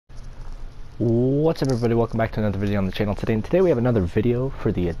What's up, everybody? Welcome back to another video on the channel today. And today we have another video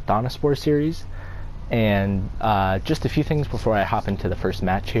for the Adonispore series. And just a few things before I hop into the first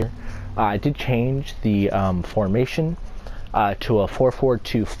match here. I did change the formation to a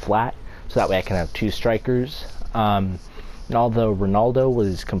 4-4-2 flat, so that way I can have two strikers. And although Ronaldo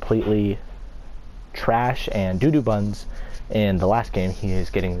was completely trash and doo-doo buns in the last game, he is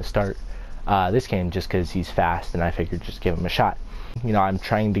getting the start this game just because he's fast, and I figured just give him a shot. You know, I'm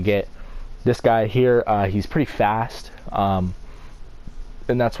trying to get this guy here, he's pretty fast, and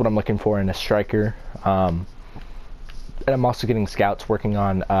that's what I'm looking for in a striker. And I'm also getting scouts working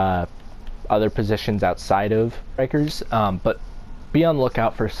on other positions outside of strikers, but be on the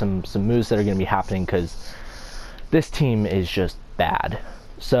lookout for some moves that are going to be happening, because this team is just bad.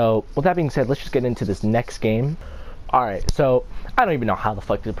 So with that being said, let's just get into this next game. Alright, so I don't even know how the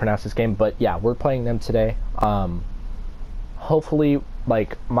fuck to pronounce this game, but yeah, we're playing them today. Hopefully,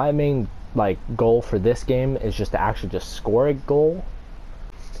 like, my main goal for this game is just to actually just score a goal.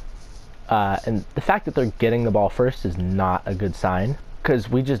 And the fact that they're getting the ball first is not a good sign, because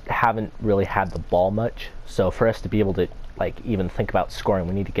we just haven't really had the ball much. So for us to be able to even think about scoring,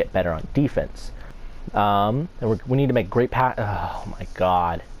 we need to get better on defense. And we need to make great pass. Oh my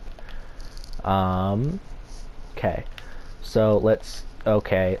god. Okay, so let's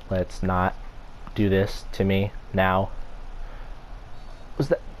not do this to me now. Was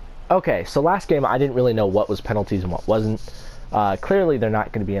that okay? So last game I didn't really know what was penalties and what wasn't. Clearly they're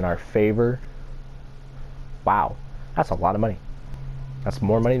not going to be in our favor. Wow, that's a lot of money. That's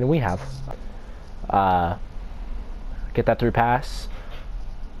more money than we have. Get that through pass.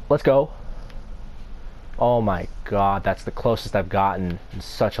 Let's go. Oh my god, that's the closest I've gotten in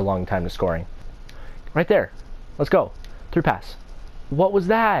such a long time to scoring. Right there. Let's go. Through pass. What was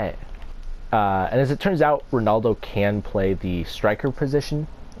that? And as it turns out, Ronaldo can play the striker position.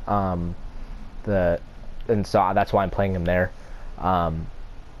 And so that's why I'm playing him there.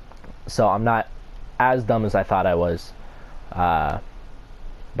 So I'm not as dumb as I thought I was by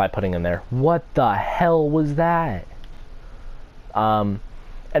putting him there. What the hell was that? And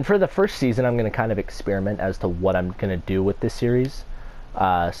for the first season, I'm going to kind of experiment as to what I'm going to do with this series.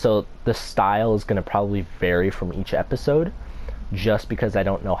 So the style is going to probably vary from each episode, just because I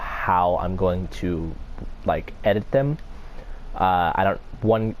don't know how I'm going to edit them.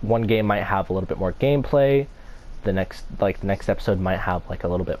 One game might have a little bit more gameplay. The next episode might have a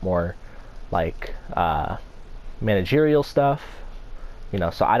little bit more managerial stuff. You know,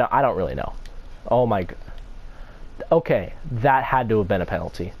 so I don't really know. Oh my god. Okay, that had to have been a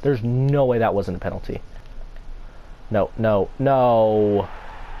penalty. There's no way that wasn't a penalty. No, no, no.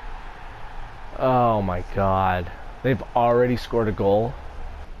 Oh my god. They've already scored a goal.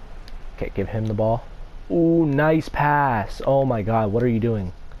 Okay, give him the ball. Ooh, nice pass. Oh my god, what are you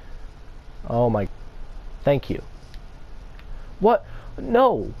doing? Oh my... Thank you. What?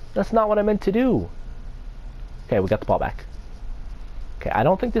 No, that's not what I meant to do. Okay, we got the ball back. Okay, I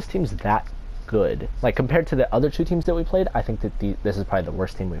don't think this team's that good. Compared to the other two teams that we played, I think that this is probably the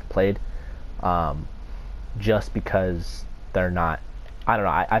worst team we've played. Just because they're not... I don't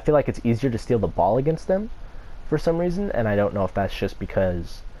know, I feel like it's easier to steal the ball against them for some reason, and I don't know if that's just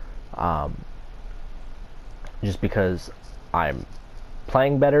because I'm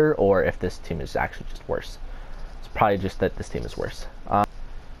playing better, or if this team is actually just worse. It's probably just that this team is worse.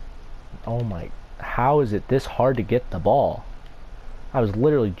 Oh my... How is it this hard to get the ball? I was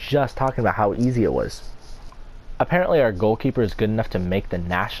literally just talking about how easy it was. Apparently our goalkeeper is good enough to make the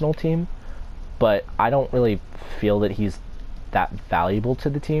national team, but I don't really feel that he's that valuable to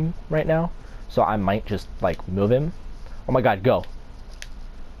the team right now, so I might just move him. Oh my god, go.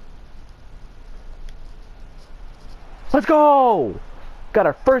 Let's go! Got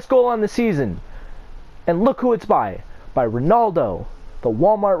our first goal on the season. And look who it's by. By Ronaldo. The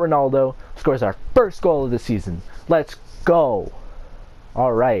Walmart Ronaldo scores our first goal of the season. Let's go.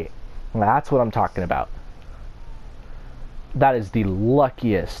 Alright. That's what I'm talking about. That is the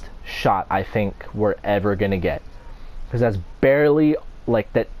luckiest shot I think we're ever going to get. Because that's barely,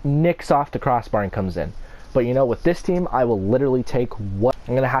 that nicks off the crossbar and comes in. But you know, with this team, I will literally take what...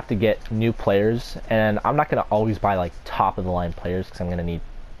 I'm going to have to get new players, and I'm not going to always buy, top of the line players, because I'm going to need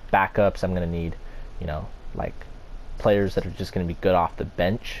backups. I'm going to need, you know, players that are just going to be good off the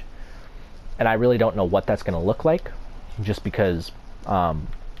bench. And I really don't know what that's going to look like, just because I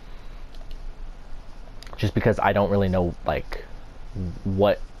don't really know,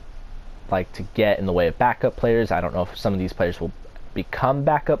 what, to get in the way of backup players. I don't know if some of these players will become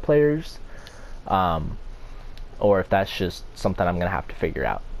backup players, or if that's just something I'm going to have to figure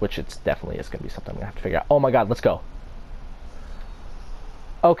out, which it's definitely is going to be something I'm going to have to figure out. Oh my god, let's go.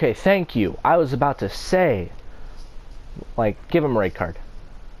 Okay, thank you. I was about to say, like, give him a red card.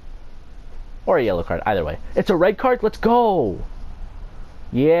 Or a yellow card, either way. It's a red card? Let's go!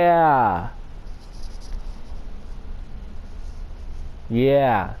 Yeah.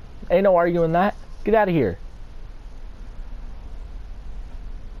 Yeah. Ain't no arguing that. Get out of here.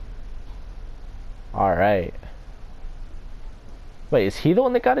 Alright. Wait, is he the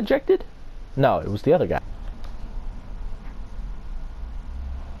one that got ejected? No, it was the other guy.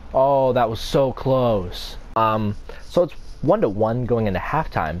 Oh, that was so close. So it's 1-1 going into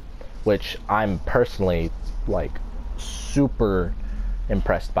halftime, which I'm personally, like, super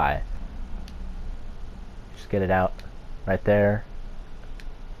impressed by. Just get it out. Right there.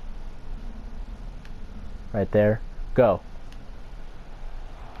 Right there. Go.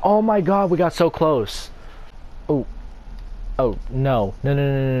 Oh my god, we got so close. Oh. Oh, no. No, no,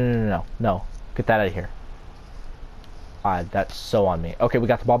 no, no, no, no, no. Get that out of here. That's so on me. Okay, we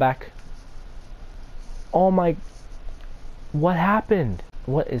got the ball back. Oh my... What happened?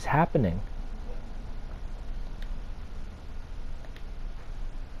 What is happening?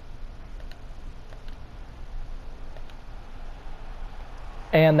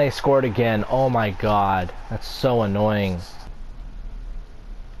 And they scored again. Oh my god. That's so annoying.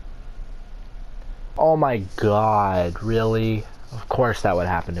 Oh my god. Really? Of course that would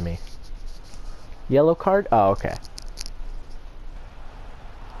happen to me. Yellow card? Oh, okay.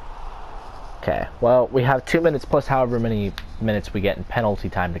 Okay, well, we have 2 minutes plus however many minutes we get in penalty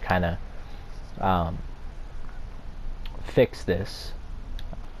time to kind of fix this.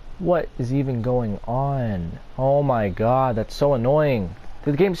 What is even going on? Oh my god, that's so annoying.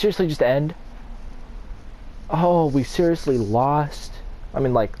 Did the game seriously just end? Oh, we seriously lost? I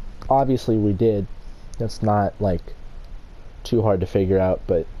mean, like, obviously we did. That's not, like, too hard to figure out,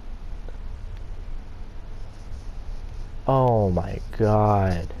 but... Oh my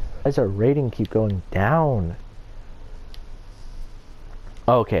god. Why does our rating keep going down?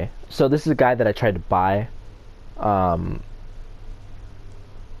 Okay, so this is a guy that I tried to buy.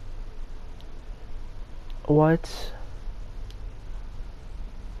 What?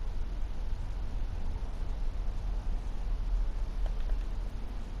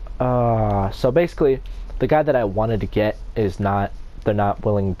 So basically, the guy that I wanted to get is not, they're not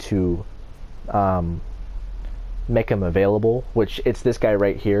willing to, make him available, which it's this guy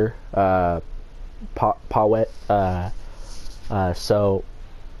right here, Pawet. So,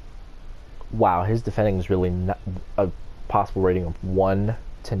 wow, his defending is really not a possible rating of 1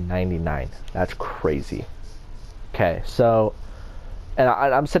 to 99. That's crazy. Okay, so, and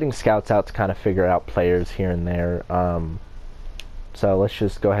I'm sending scouts out to kind of figure out players here and there. So let's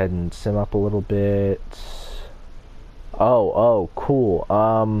just go ahead and sim up a little bit. Oh, cool.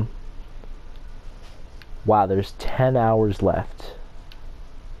 Wow, there's 10 hours left.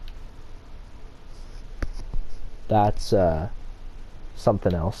 That's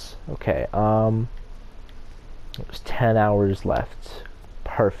something else. Okay, there's 10 hours left.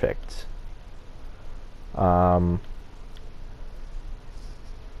 Perfect.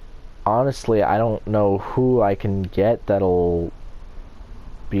 Honestly, I don't know who I can get that'll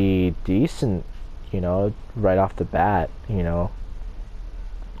be decent, you know, right off the bat. You know,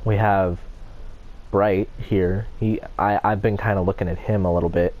 we have Bright here. I've been kind of looking at him a little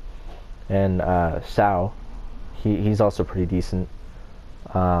bit, and Sao, he's also pretty decent.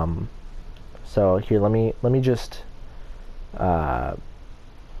 So here, let me just let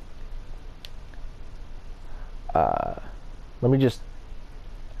me just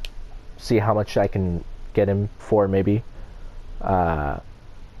see how much I can get him for, maybe.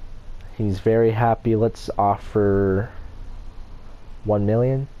 He's very happy. Let's offer 1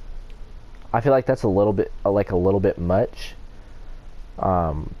 million. I feel like that's a little bit much.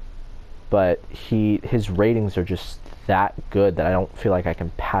 But his ratings are just that good that I don't feel like I can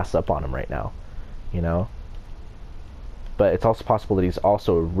pass up on him right now, you know. But it's also possible that he's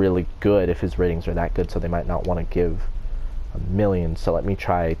also really good if his ratings are that good, so they might not want to give 1 million. So let me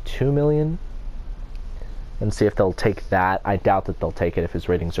try 2 million and see if they'll take that. I doubt that they'll take it if his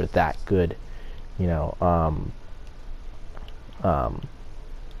ratings are that good, you know.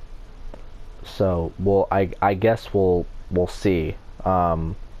 So I guess we'll see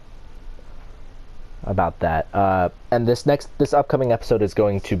about that. And this upcoming episode is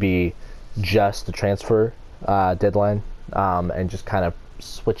going to be just the transfer deadline, and just kind of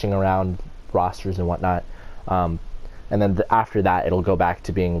switching around rosters and whatnot. And then after that, it'll go back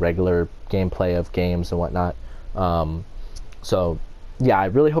to being regular gameplay of games and whatnot. So yeah, I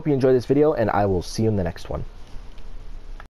really hope you enjoyed this video, and I will see you in the next one.